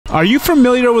Are you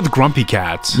familiar with Grumpy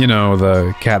Cat? You know,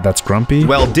 the cat that's grumpy?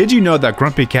 Well, did you know that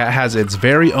Grumpy Cat has its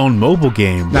very own mobile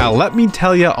game? Now, let me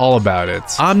tell you all about it.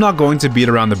 I'm not going to beat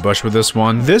around the bush with this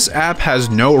one. This app has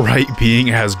no right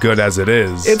being as good as it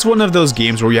is. It's one of those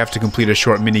games where you have to complete a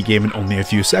short mini game in only a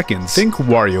few seconds. Think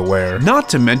WarioWare. Not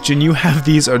to mention, you have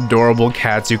these adorable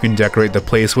cats you can decorate the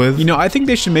place with. You know, I think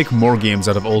they should make more games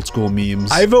out of old school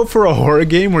memes. I vote for a horror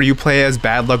game where you play as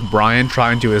Bad Luck Brian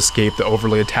trying to escape the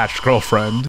overly attached girlfriend.